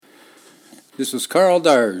This is Carl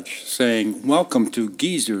Darge saying, welcome to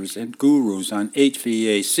Geezers and Gurus on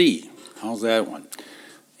HVAC. How's that one?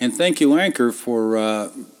 And thank you, Anchor,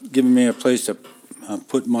 for giving me a place to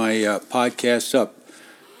put my podcast up.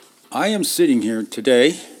 I am sitting here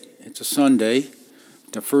today. It's a Sunday,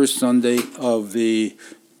 the first Sunday of the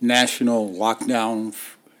national lockdown,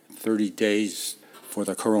 30 days for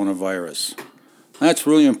the coronavirus. That's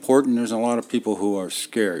really important. There's a lot of people who are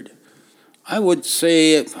scared. I would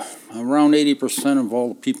say around 80% of all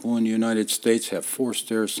the people in the United States have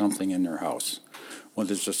forced air something in their house,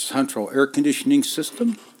 whether it's a central air conditioning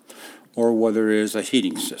system or whether it is a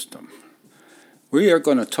heating system. We are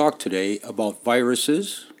going to talk today about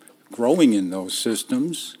viruses growing in those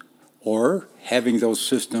systems or having those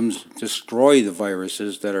systems destroy the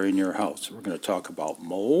viruses that are in your house. We're going to talk about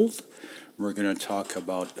mold. We're going to talk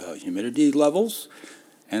about humidity levels.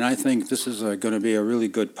 And I think this is going to be a really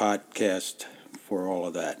good podcast for all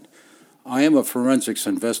of that. I am a forensics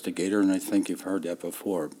investigator, and I think you've heard that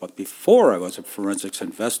before. But before I was a forensics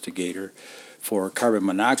investigator for carbon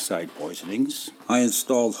monoxide poisonings, I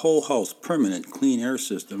installed whole house permanent clean air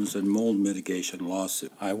systems and mold mitigation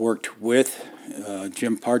lawsuits. I worked with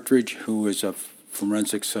Jim Partridge, who is a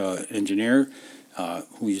forensics engineer,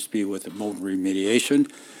 who used to be with the mold remediation.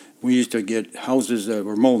 We used to get houses that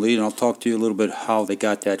were moldy, and I'll talk to you a little bit how they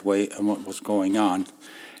got that way and what was going on.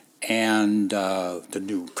 And the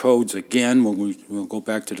new codes, again, we'll go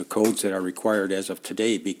back to the codes that are required as of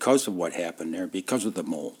today because of what happened there, because of the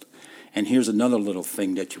mold. And here's another little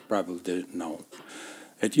thing that you probably didn't know.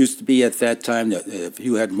 It used to be at that time that if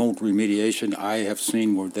you had mold remediation, I have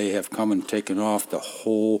seen where they have come and taken off the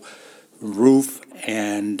whole roof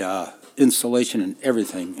and insulation and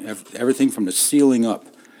everything from the ceiling up,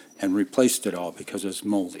 and replaced it all because it's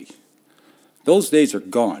moldy. Those days are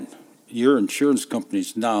gone. Your insurance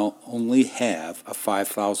companies now only have a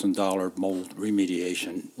 $5,000 mold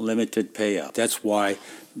remediation limited payout. That's why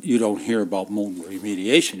you don't hear about mold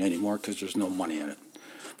remediation anymore, because there's no money in it.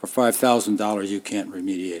 For $5,000, you can't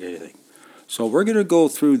remediate anything. So we're going to go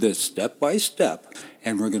through this step by step,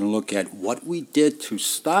 and we're going to look at what we did to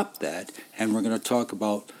stop that, and we're going to talk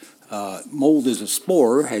about mold is a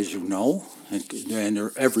spore, as you know, and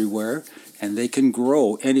they're everywhere, and they can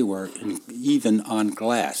grow anywhere, even on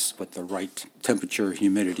glass, with the right temperature,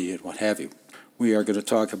 humidity, and what have you. We are going to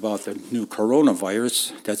talk about the new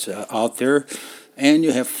coronavirus that's out there, and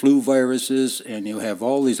you have flu viruses, and you have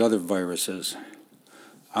all these other viruses.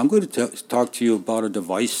 I'm going to talk to you about a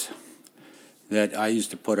device that I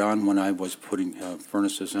used to put on when I was putting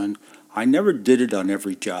furnaces in. I never did it on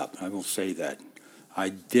every job, I will say that. I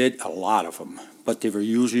did a lot of them, but they were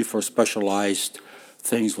usually for specialized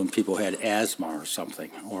things when people had asthma or something,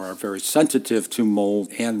 or are very sensitive to mold.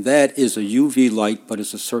 And that is a UV light, but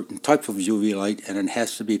it's a certain type of UV light, and it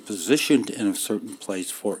has to be positioned in a certain place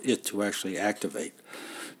for it to actually activate.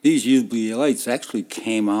 These UV lights actually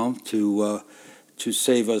came out to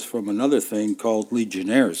save us from another thing called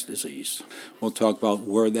Legionnaire's disease. We'll talk about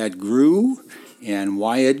where that grew and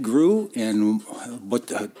why it grew and what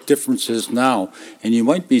the difference is now. And you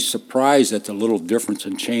might be surprised at the little difference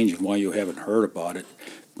in change and why you haven't heard about it.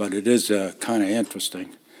 But it is kind of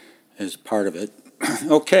interesting as part of it.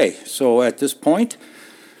 Okay, so at this point,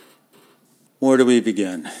 where do we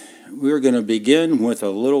begin? We're going to begin with a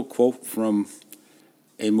little quote from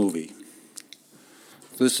a movie.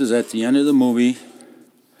 This is at the end of the movie,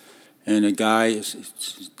 and a guy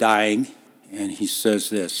is dying, and he says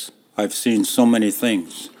this: I've seen so many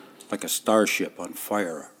things, like a starship on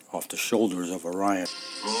fire off the shoulders of Orion.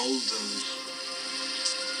 All those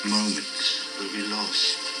moments will be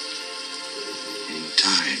lost in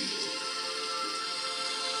time,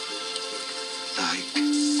 like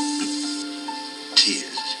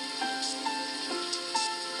tears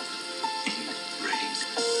in rain.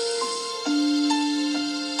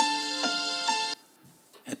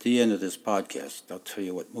 At the end of this podcast, I'll tell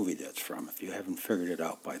you what movie that's from, if you haven't figured it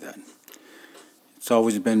out by then. It's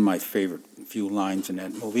always been my favorite few lines in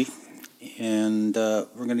that movie. And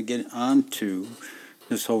we're going to get on to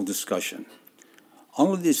this whole discussion.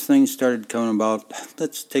 All of these things started coming about.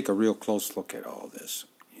 Let's take a real close look at all this.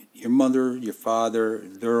 Your mother, your father,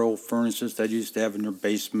 their old furnaces that you used to have in their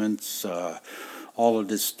basements, all of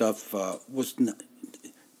this stuff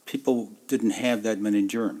people didn't have that many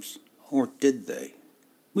germs. Or did they?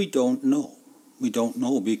 We don't know. We don't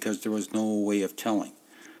know because there was no way of telling.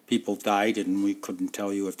 People died, and we couldn't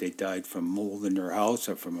tell you if they died from mold in their house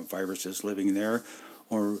or from viruses living there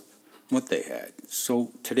or what they had.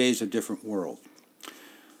 So today's a different world.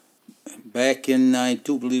 Back in, I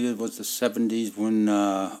do believe it was the 70s, when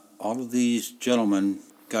all of these gentlemen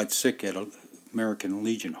got sick at American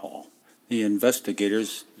Legion Hall. the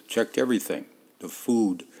investigators checked everything, the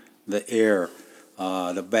food, the air,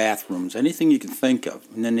 the bathrooms, anything you can think of.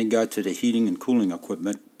 And then they got to the heating and cooling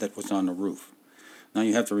equipment that was on the roof. Now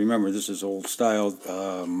you have to remember this is old style,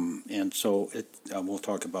 and so we'll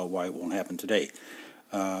talk about why it won't happen today.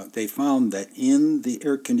 They found that in the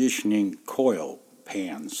air conditioning coil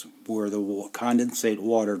pans where the condensate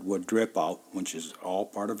water would drip out, which is all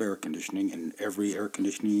part of air conditioning, and every air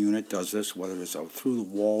conditioning unit does this, whether it's a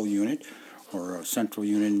through-the-wall unit or a central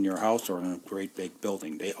unit in your house or in a great big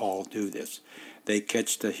building. They all do this. They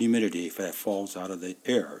catch the humidity that falls out of the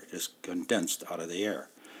air. It is condensed out of the air.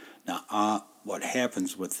 Now, what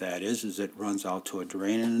happens with that is it runs out to a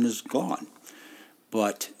drain and is gone.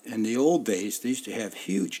 But in the old days, they used to have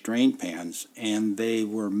huge drain pans, and they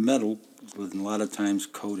were metal, and a lot of times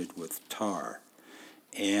coated with tar.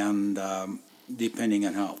 And depending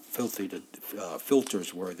on how filthy the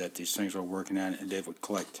filters were that these things were working on, they would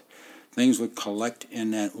collect. Things would collect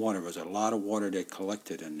in that water. There was a lot of water that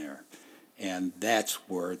collected in there. And that's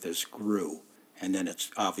where this grew. And then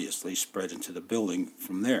it's obviously spread into the building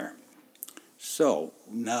from there. So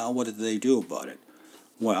now what did they do about it?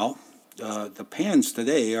 Well, the pans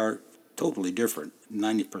today are totally different.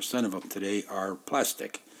 90% of them today are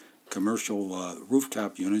plastic. Commercial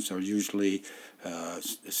rooftop units are usually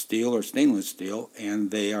steel or stainless steel, and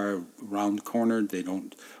they are round-cornered. They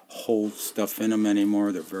don't hold stuff in them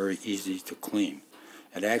anymore. They're very easy to clean.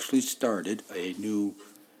 It actually started a new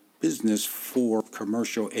business for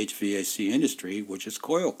commercial HVAC industry, which is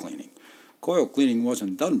coil cleaning. Coil cleaning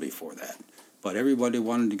wasn't done before that, but everybody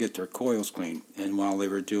wanted to get their coils clean, and while they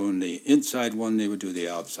were doing the inside one, they would do the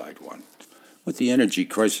outside one. With the energy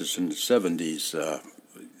crisis in the 70s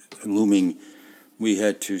looming, we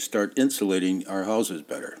had to start insulating our houses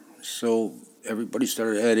better. So everybody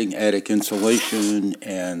started adding attic insulation,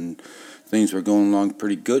 and things were going along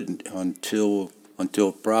pretty good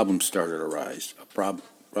until problems started to arise.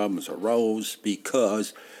 Problems arose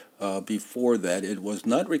because before that it was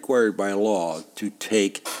not required by law to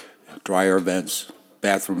take dryer vents,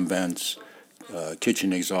 bathroom vents,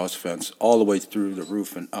 kitchen exhaust vents, all the way through the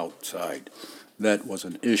roof and outside. That was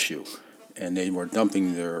an issue, and they were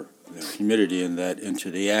dumping their humidity in that into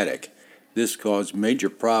the attic. This caused major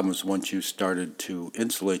problems once you started to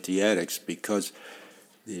insulate the attics because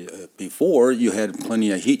before you had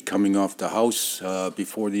plenty of heat coming off the house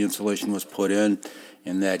before the insulation was put in,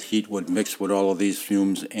 and that heat would mix with all of these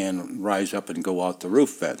fumes and rise up and go out the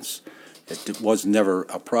roof vents. It was never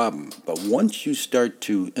a problem. But once you start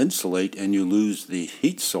to insulate and you lose the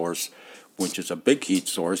heat source, which is a big heat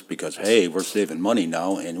source because, hey, we're saving money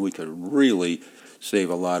now, and we could really save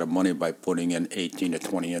a lot of money by putting in 18 to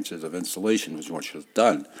 20 inches of insulation, which was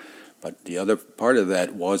done. But the other part of that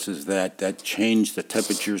is that changed the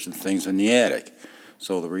temperatures and things in the attic.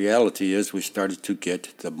 So the reality is we started to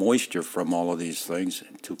get the moisture from all of these things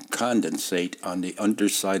to condensate on the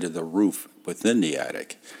underside of the roof within the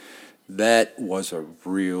attic. That was a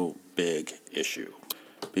real big issue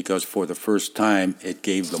because for the first time it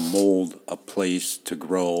gave the mold a place to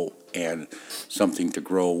grow and something to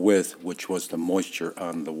grow with, which was the moisture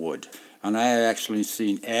on the wood. And I had actually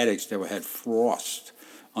seen attics that had frost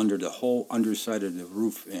under the whole underside of the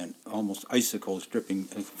roof and almost icicles dripping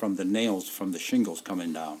from the nails from the shingles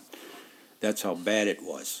coming down. That's how bad it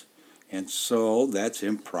was. And so that's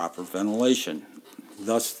improper ventilation.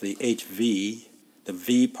 Thus the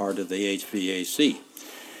V part of the HVAC.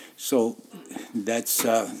 So that's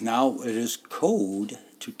now it is code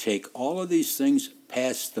to take all of these things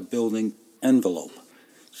past the building envelope.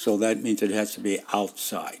 So that means it has to be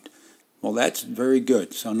outside. Well, that's very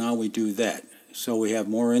good. So now we do that. So we have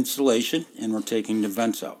more insulation, and we're taking the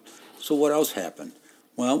vents out. So what else happened?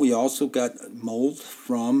 Well, we also got mold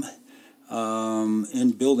from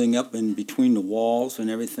in building up in between the walls and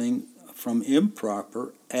everything from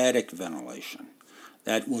improper attic ventilation.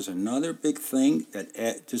 That was another big thing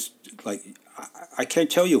that just like I can't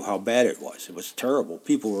tell you how bad it was. It was terrible.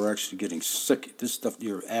 People were actually getting sick. This stuff,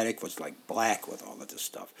 your attic was like black with all of this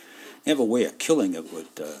stuff. They have a way of killing it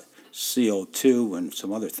with CO2 and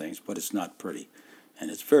some other things, but it's not pretty, and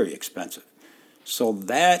it's very expensive. So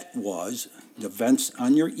that was the vents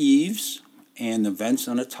on your eaves and the vents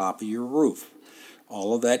on the top of your roof.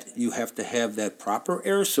 All of that, you have to have that proper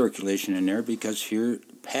air circulation in there because here,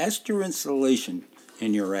 past your insulation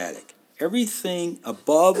in your attic, everything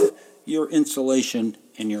above your insulation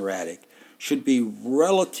in your attic should be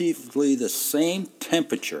relatively the same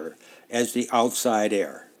temperature as the outside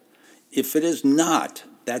air. If it is not,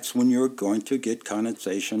 that's when you're going to get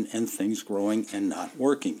condensation and things growing and not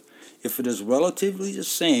working. If it is relatively the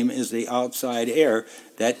same as the outside air,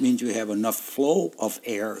 that means you have enough flow of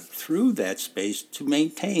air through that space to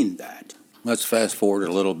maintain that. Let's fast forward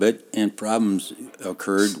a little bit, and problems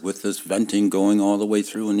occurred with this venting going all the way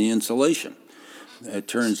through in the insulation. It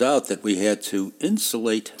turns out that we had to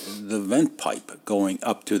insulate the vent pipe going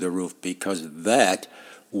up to the roof because that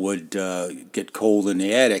would get cold in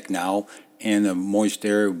the attic now, and the moist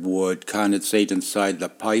air would condensate inside the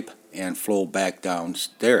pipe and flow back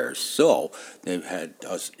downstairs. So they've had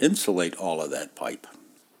us insulate all of that pipe.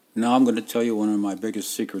 Now I'm going to tell you one of my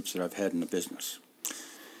biggest secrets that I've had in the business.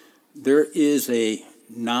 There is a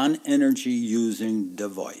non-energy using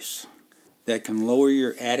device that can lower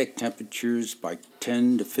your attic temperatures by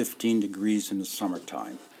 10 to 15 degrees in the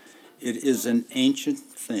summertime. It is an ancient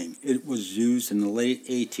thing. It was used in the late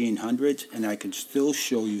 1800s, and I can still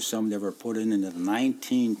show you some that were put in the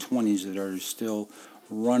 1920s that are still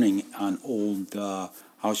running on old,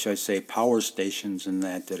 power stations and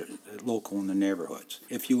that are local in the neighborhoods.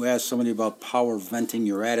 If you ask somebody about power venting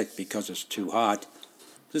your attic because it's too hot,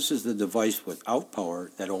 this is the device without power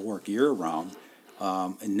that'll work year-round.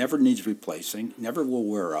 It never needs replacing, never will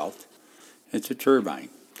wear out. It's a turbine.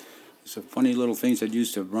 It's a funny little things that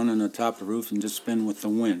used to run on the top of the roof and just spin with the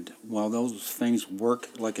wind. Well, those things work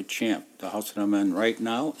like a champ. The house that I'm in right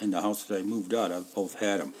now and the house that I moved out of both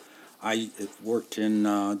had them. I worked in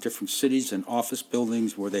different cities and office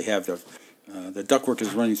buildings where they have the ductwork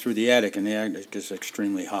is running through the attic, and the attic is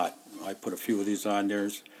extremely hot. I put a few of these on.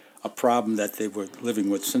 There's a problem that they were living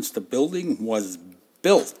with since the building was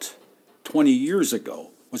built 20 years ago,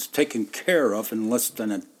 was taken care of in less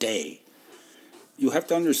than a day. You have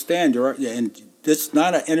to understand, and it's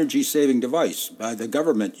not an energy-saving device by the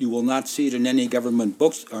government. You will not see it in any government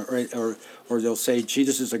books, or they'll say, gee,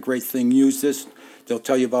 this is a great thing, use this. They'll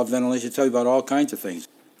tell you about ventilation, tell you about all kinds of things.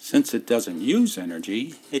 Since it doesn't use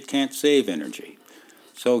energy, it can't save energy.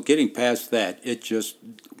 So getting past that, it just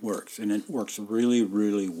works, and it works really,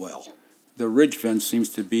 really well. The ridge vent seems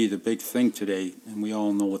to be the big thing today, and we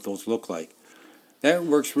all know what those look like. That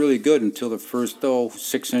works really good until the first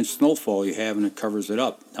 6-inch snowfall you have and it covers it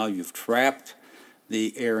up. Now you've trapped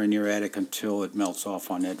the air in your attic until it melts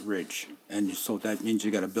off on that ridge. And so that means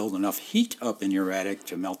you got to build enough heat up in your attic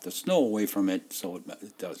to melt the snow away from it so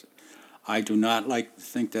it does it. I do not like to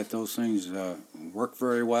think that those things work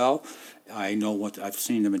very well. I know what I've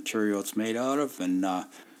seen the material it's made out of, and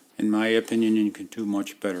in my opinion, you can do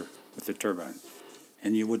much better with the turbine.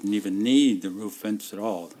 And you wouldn't even need the roof vents at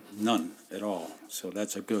all, none at all. So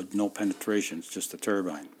that's a good, no penetration, it's just a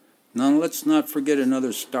turbine. Now let's not forget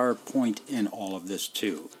another star point in all of this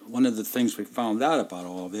too. One of the things we found out about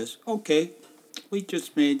all of this, okay, we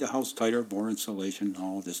just made the house tighter, more insulation,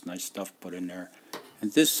 all this nice stuff put in there.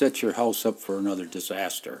 And this sets your house up for another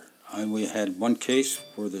disaster. We had one case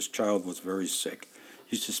where this child was very sick.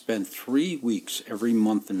 He used to spend 3 weeks every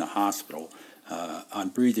month in the hospital on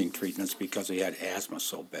breathing treatments because he had asthma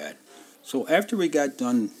so bad. So after we got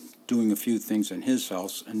done doing a few things in his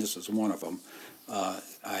house, and this is one of them,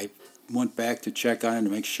 I went back to check on him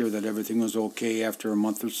to make sure that everything was okay after a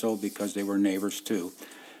month or so because they were neighbors too.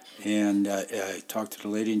 And I talked to the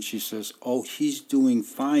lady, and she says, oh, he's doing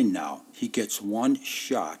fine now. He gets 1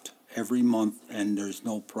 shot every month, and there's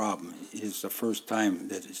no problem. It's the first time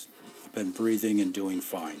that he's been breathing and doing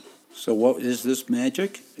fine. So what is this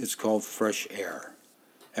magic? It's called fresh air.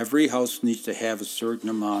 Every house needs to have a certain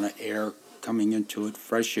amount of air coming into it,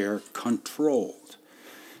 fresh air, controlled.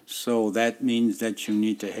 So that means that you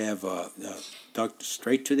need to have a duct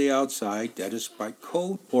straight to the outside. That is by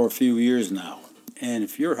code for a few years now. And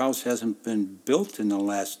if your house hasn't been built in the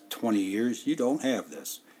last 20 years, you don't have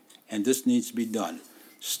this. And this needs to be done.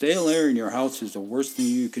 Stale air in your house is the worst thing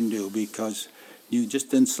you can do because you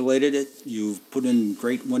just insulated it, you've put in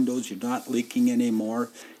great windows, you're not leaking anymore,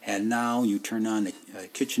 and now you turn on the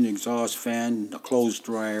kitchen exhaust fan, the clothes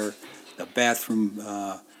dryer, the bathroom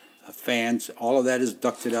fans, all of that is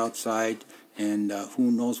ducted outside, and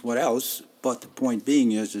who knows what else. But the point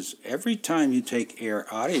being is every time you take air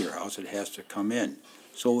out of your house, it has to come in.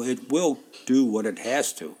 So it will do what it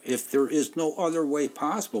has to. If there is no other way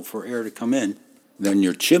possible for air to come in, then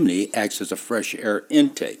your chimney acts as a fresh air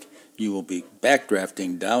intake. You will be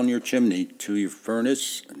backdrafting down your chimney to your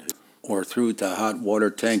furnace or through the hot water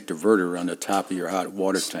tank diverter on the top of your hot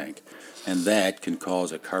water tank, and that can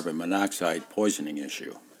cause a carbon monoxide poisoning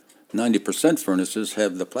issue. 90% furnaces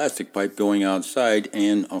have the plastic pipe going outside,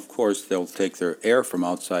 and of course they'll take their air from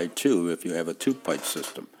outside too if you have a two-pipe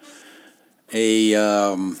system. A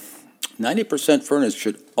 90% furnace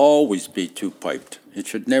should always be two-piped. It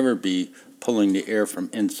should never be pulling the air from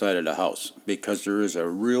inside of the house because there is a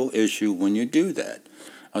real issue when you do that.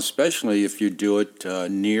 especially if you do it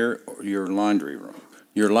near your laundry room.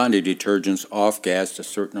 Your laundry detergent's off-gassed a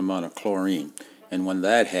certain amount of chlorine, and when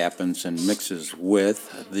that happens and mixes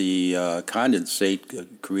with the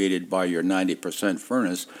condensate created by your 90%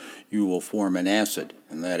 furnace, you will form an acid,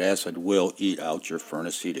 and that acid will eat out your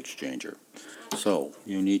furnace heat exchanger. So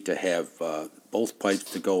you need to have both pipes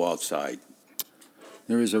to go outside.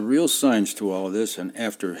 There is a real science to all of this, and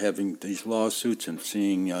after having these lawsuits and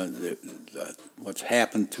seeing what's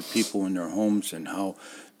happened to people in their homes and how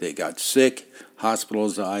they got sick,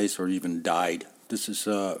 hospitalized, or even died, this is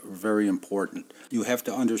very important. You have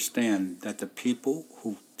to understand that the people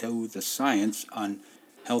who do the science on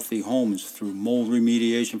healthy homes through mold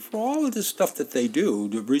remediation, for all of this stuff that they do,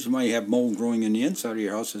 the reason why you have mold growing in the inside of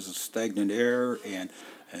your house is stagnant air and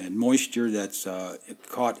moisture that's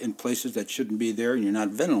caught in places that shouldn't be there, and you're not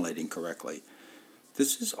ventilating correctly.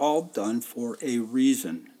 This is all done for a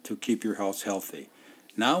reason, to keep your house healthy.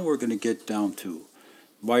 Now we're going to get down to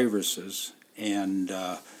viruses, and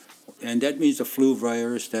that means a flu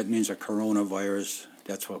virus, that means a coronavirus.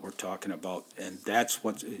 That's what we're talking about, and that's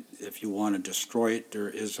what, if you want to destroy it, there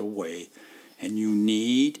is a way, and you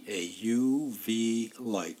need a UV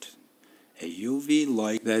light. A UV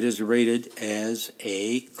light that is rated as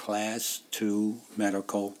a Class 2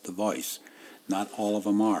 medical device. Not all of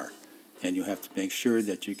them are, and you have to make sure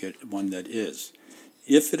that you get one that is.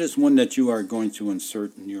 If it is one that you are going to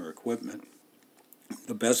insert in your equipment,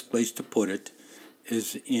 the best place to put it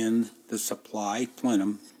is in the supply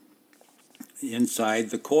plenum inside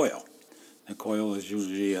the coil. The coil is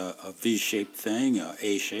usually a V-shaped thing, a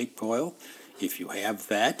A-shaped coil. If you have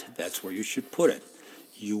that, that's where you should put it.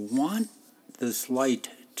 You want this light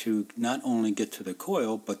to not only get to the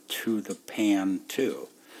coil, but to the pan too,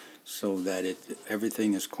 so that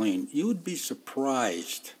everything is clean. You would be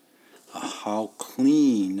surprised how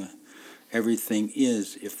clean everything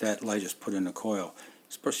is if that light is put in the coil,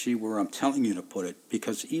 especially where I'm telling you to put it,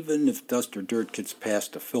 because even if dust or dirt gets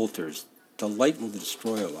past the filters, the light will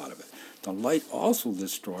destroy a lot of it. The light also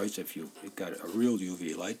destroys, if you've got a real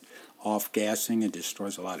UV light, off-gassing. It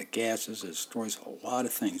destroys a lot of gases. It destroys a lot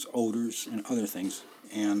of things, odors and other things.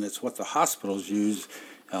 And it's what the hospitals use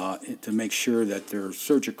to make sure that their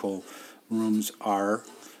surgical rooms are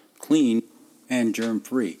clean and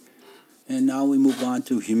germ-free. And now we move on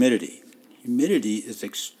to humidity. Humidity is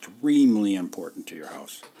extremely important to your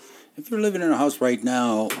house. If you're living in a house right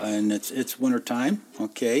now and it's wintertime,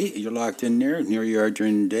 okay, you're locked in there near your yard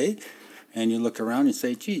during the day, and you look around and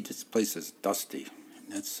say, gee, this place is dusty.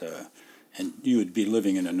 And you would be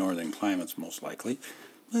living in the northern climates most likely,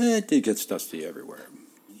 but it gets dusty everywhere.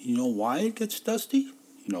 You know why it gets dusty?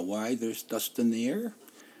 You know why there's dust in the air?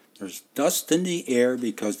 There's dust in the air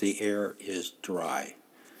because the air is dry.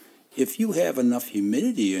 If you have enough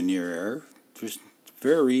humidity in your air, there's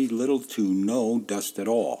very little to no dust at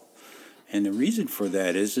all. And the reason for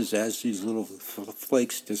that is as these little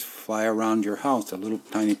flakes just fly around your house, the little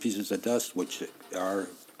tiny pieces of dust, which are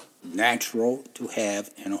natural to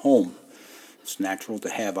have in a home. It's natural to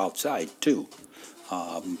have outside, too.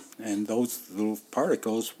 And those little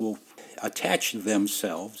particles will attach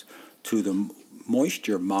themselves to the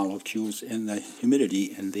moisture molecules in the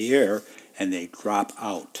humidity in the air, and they drop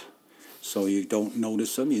out. So you don't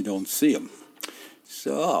notice them, you don't see them.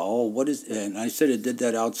 So, and I said it did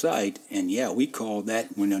that outside, and yeah, we call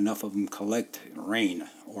that when enough of them collect rain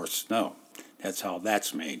or snow. That's how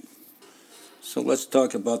that's made. So let's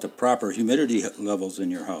talk about the proper humidity levels in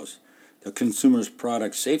your house. The Consumer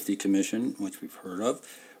Product Safety Commission, which we've heard of,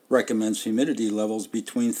 recommends humidity levels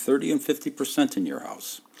between 30 and 50% in your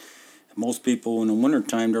house. Most people in the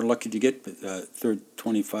wintertime, they're lucky to get 25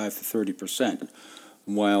 to 30%,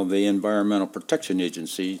 while the Environmental Protection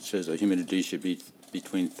Agency says the humidity should be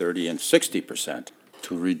between 30 and 60%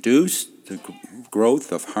 to reduce the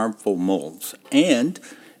growth of harmful molds, and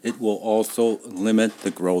it will also limit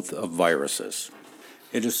the growth of viruses.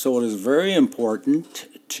 It is very important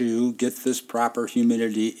to get this proper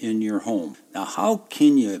humidity in your home. Now, how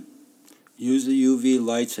can you use the UV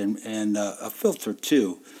lights and a filter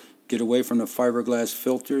too? Get away from the fiberglass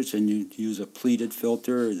filters and you use a pleated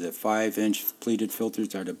filter. The 5-inch pleated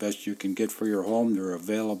filters are the best you can get for your home. They're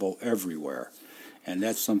available everywhere. And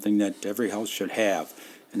that's something that every house should have.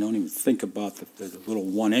 And don't even think about the little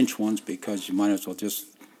 1-inch ones, because you might as well just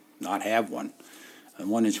not have one. And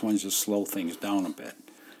 1-inch ones just slow things down a bit.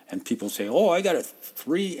 And people say, oh, I got a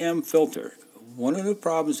 3M filter. One of the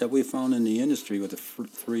problems that we found in the industry with the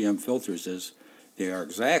 3M filters is they are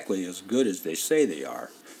exactly as good as they say they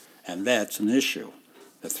are. And that's an issue.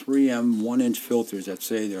 The 3M 1-inch filters that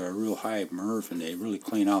say they're a real high MERV and they really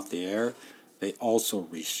clean out the air, they also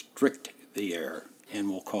restrict the air. and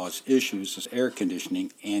will cause issues with air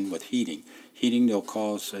conditioning and with heating. Heating, they'll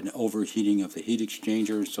cause an overheating of the heat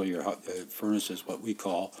exchanger, so your furnace is what we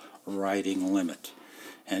call riding limit.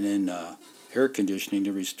 And in air conditioning,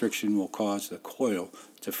 the restriction will cause the coil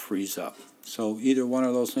to freeze up. So either one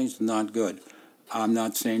of those things is not good. I'm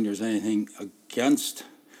not saying there's anything against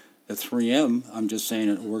the 3M. I'm just saying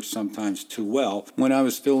it works sometimes too well. When I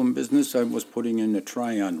was still in business, I was putting in the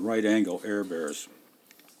Tryon right angle air bearers.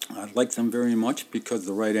 I liked them very much because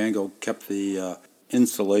the right angle kept the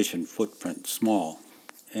insulation footprint small.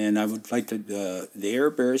 And I would like the air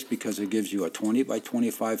bearers because it gives you a 20 by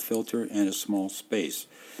 25 filter and a small space.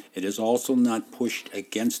 It is also not pushed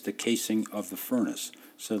against the casing of the furnace,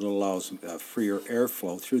 so it allows freer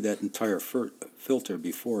airflow through that entire filter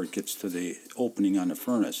before it gets to the opening on the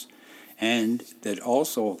furnace. And that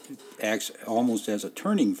also acts almost as a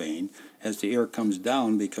turning vane as the air comes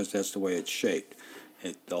down because that's the way it's shaped.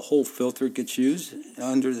 The whole filter gets used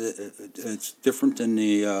under it's different than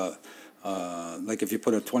the like if you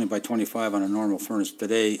put a 20 by 25 on a normal furnace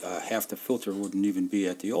today, half the filter wouldn't even be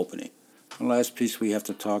at the opening. The last piece we have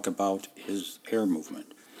to talk about is air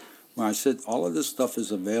movement. When I said all of this stuff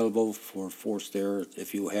is available for forced air,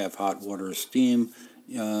 if you have hot water or steam,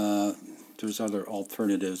 there's other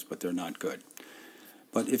alternatives, but they're not good.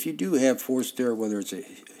 But if you do have forced air, whether it's a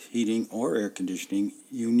heating or air conditioning,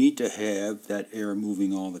 you need to have that air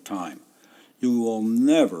moving all the time. You will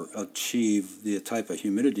never achieve the type of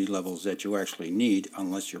humidity levels that you actually need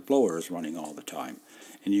unless your blower is running all the time.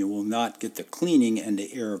 And you will not get the cleaning and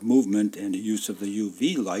the air movement and the use of the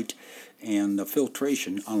UV light and the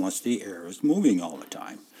filtration unless the air is moving all the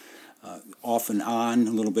time. Off and on,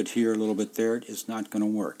 a little bit here, a little bit there, it's not going to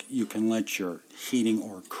work. You can let your heating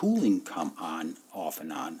or cooling come on, off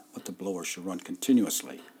and on, but the blower should run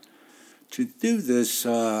continuously. To do this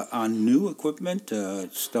on new equipment,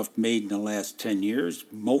 stuff made in the last 10 years,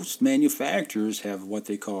 most manufacturers have what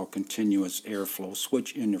they call a continuous airflow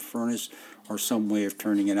switch in the furnace or some way of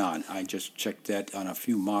turning it on. I just checked that on a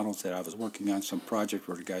few models that I was working on, some project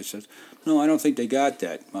where the guy says, no, I don't think they got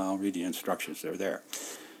that. Well, I'll read the instructions, they're there.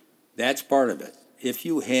 That's part of it. If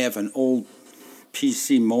you have an old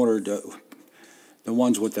PC motor, the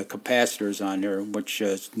ones with the capacitors on there, which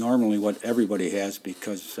is normally what everybody has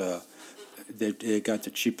because they got the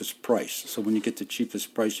cheapest price. So when you get the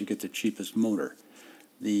cheapest price, you get the cheapest motor.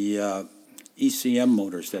 The ECM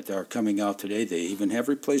motors that are coming out today, they even have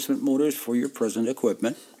replacement motors for your present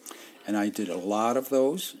equipment. And I did a lot of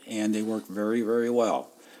those, and they work very, very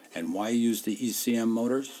well. And why use the ECM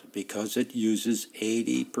motors? Because it uses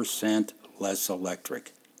 80% less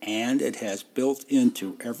electric. And it has built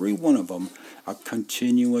into every one of them a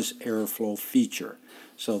continuous airflow feature.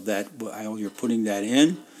 So that while you're putting that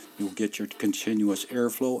in, you'll get your continuous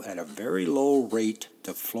airflow at a very low rate.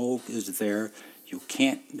 The flow is there. You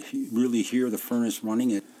can't really hear the furnace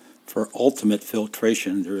running. For ultimate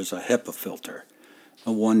filtration, there is a HEPA filter.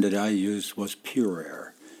 The one that I used was Pure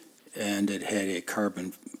Air, and it had a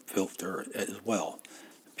carbon filter as well.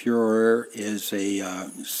 Pure Air is a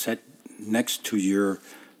set next to your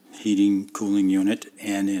heating cooling unit,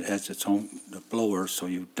 and it has its own blower, so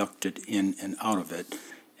you duct it in and out of it,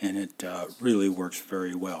 and it really works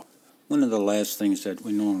very well. One of the last things that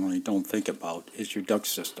we normally don't think about is your duct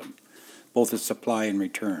system, both the supply and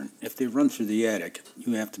return. If they run through the attic,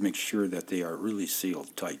 you have to make sure that they are really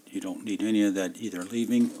sealed tight. You don't need any of that either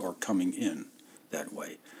leaving or coming in that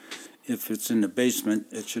way. If it's in the basement,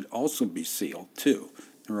 it should also be sealed too.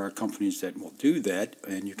 There are companies that will do that,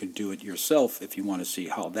 and you can do it yourself if you want to see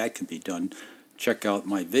how that can be done. Check out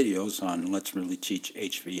my videos on Let's Really Teach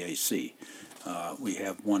HVAC. We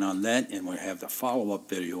have one on that, and we have the follow-up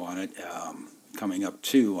video on it coming up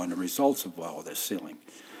too on the results of all this sealing.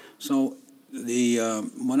 So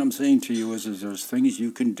what I'm saying to you is there's things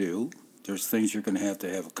you can do. There's things you're going to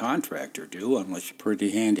have a contractor do unless you're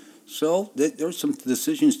pretty handy. So there's some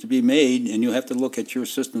decisions to be made, and you have to look at your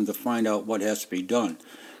system to find out what has to be done.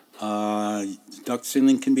 Duct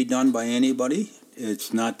sealing can be done by anybody.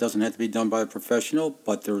 Doesn't have to be done by a professional,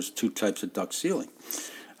 but there's two types of duct sealing.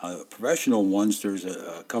 Professional ones, there's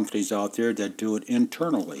companies out there that do it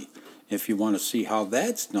internally. If you want to see how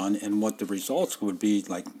that's done and what the results would be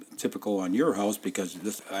like typical on your house,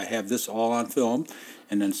 because I have this all on film,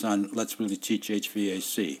 and then it's on Let's Really Teach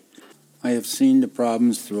HVAC. I have seen the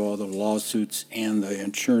problems through all the lawsuits and the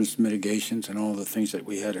insurance mitigations and all the things that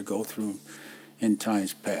we had to go through in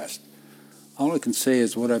times past. All I can say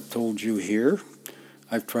is what I've told you here.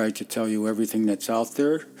 I've tried to tell you everything that's out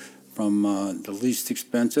there, from the least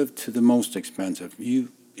expensive to the most expensive.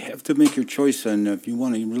 You have to make your choice, and if you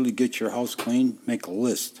want to really get your house clean, make a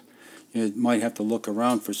list. You might have to look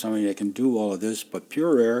around for somebody that can do all of this, but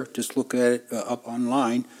Pure Air, just look at it up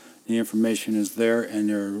online. The information is there, and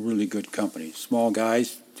they're a really good company. Small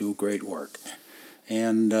guys do great work.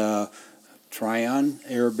 And Tryon,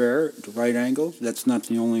 Air Bear, the right angles, that's not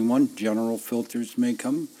the only one. General filters may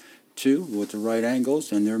come too with the right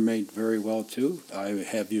angles, and they're made very well too. I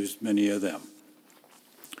have used many of them.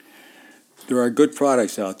 There are good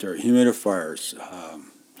products out there, humidifiers,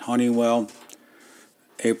 Honeywell,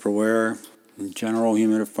 Aprilaire, general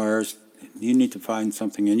humidifiers. You need to find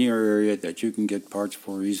something in your area that you can get parts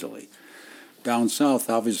for easily. Down south,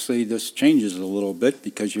 obviously, this changes a little bit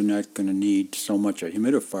because you're not going to need so much a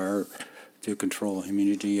humidifier to control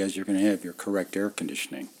humidity as you're going to have your correct air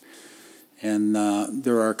conditioning. And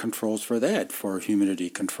there are controls for that, for humidity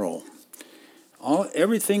control.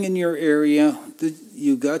 Everything in your area,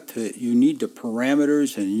 you need the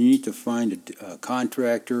parameters, and you need to find a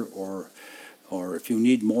contractor, or if you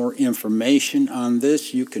need more information on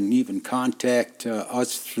this, you can even contact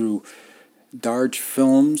us through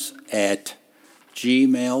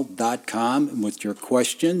dargefilms@gmail.com with your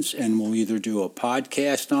questions, and we'll either do a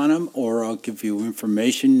podcast on them or I'll give you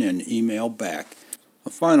information and email back. A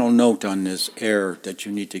final note on this air that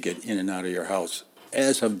you need to get in and out of your house.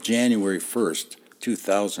 As of January 1st,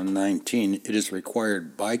 2019, it is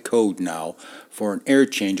required by code now for an air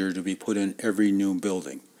changer to be put in every new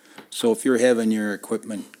building. So if you're having your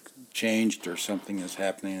equipment changed or something is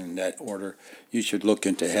happening in that order, you should look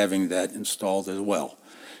into having that installed as well.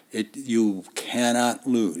 You cannot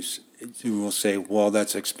lose. You will say, well,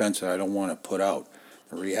 that's expensive, I don't want to put out.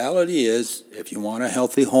 The reality is, if you want a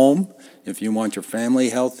healthy home, if you want your family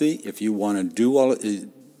healthy, if you want to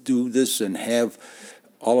do this and have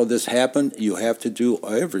all of this happen, you have to do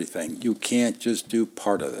everything. You can't just do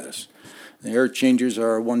part of this. The air changers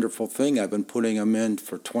are a wonderful thing. I've been putting them in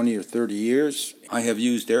for 20 or 30 years. I have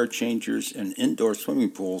used air changers in indoor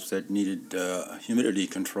swimming pools that needed humidity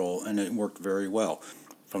control, and it worked very well.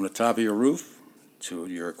 From the top of your roof to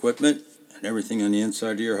your equipment and everything on the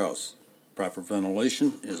inside of your house. Proper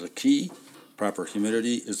ventilation is a key. Proper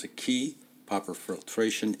humidity is a key. Proper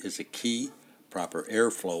filtration is a key. Proper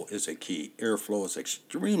airflow is a key. Airflow is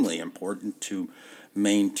extremely important to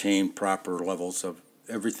maintain proper levels of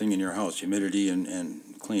everything in your house, humidity and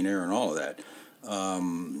clean air and all of that.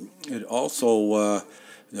 It also,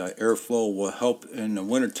 the airflow will help in the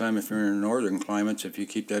wintertime if you're in northern climates. If you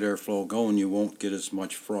keep that airflow going, you won't get as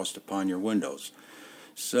much frost upon your windows.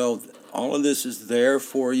 So all of this is there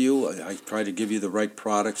for you. I try to give you the right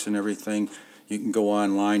products and everything. You can go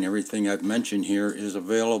online. Everything I've mentioned here is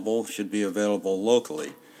available, should be available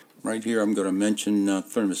locally. Right here I'm going to mention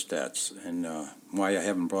thermostats and why I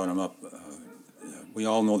haven't brought them up. We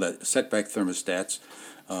all know that setback thermostats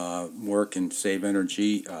work and save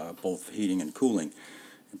energy, both heating and cooling.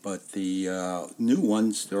 But the new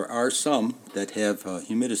ones, there are some that have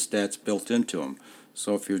humidistats built into them.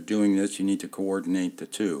 So if you're doing this, you need to coordinate the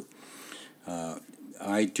two.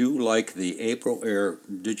 I do like the Aprilaire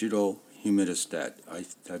digital humidistat.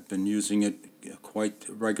 I've been using it quite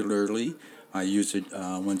regularly. I use it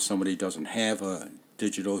when somebody doesn't have a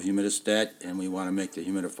digital humidistat and we want to make the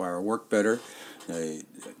humidifier work better. The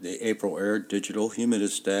Aprilaire digital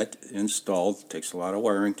humidistat installed, takes a lot of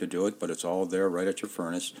wiring to do it, but it's all there right at your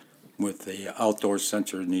furnace, with the outdoor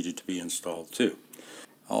sensor needed to be installed too.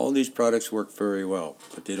 All these products work very well,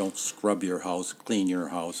 but they don't scrub your house, clean your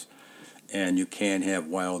house, and you can't have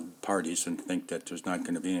wild parties and think that there's not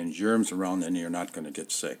going to be any germs around and you're not going to get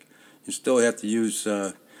sick. You still have to use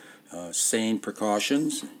sane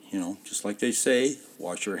precautions, just like they say,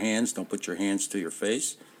 wash your hands, don't put your hands to your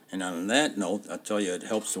face. And on that note, I'll tell you, it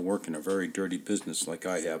helps to work in a very dirty business like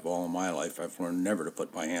I have all of my life. I've learned never to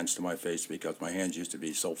put my hands to my face because my hands used to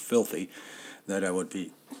be so filthy that I would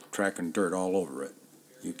be tracking dirt all over it.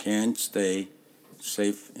 You can stay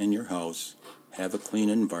safe in your house, have a clean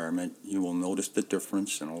environment. You will notice the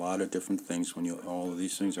difference in a lot of different things when all of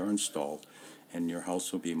these things are installed, and your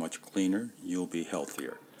house will be much cleaner. You'll be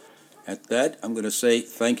healthier. At that, I'm going to say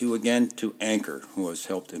thank you again to Anchor, who has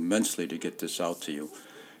helped immensely to get this out to you.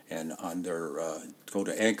 And go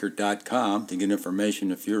to anchor.com to get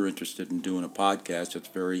information if you're interested in doing a podcast. It's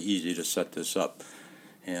very easy to set this up.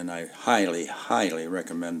 And I highly, highly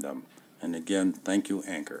recommend them. And again, thank you,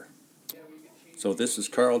 Anchor. So this is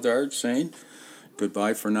Carl Darge saying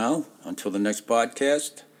goodbye for now. Until the next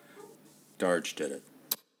podcast, Darge did it.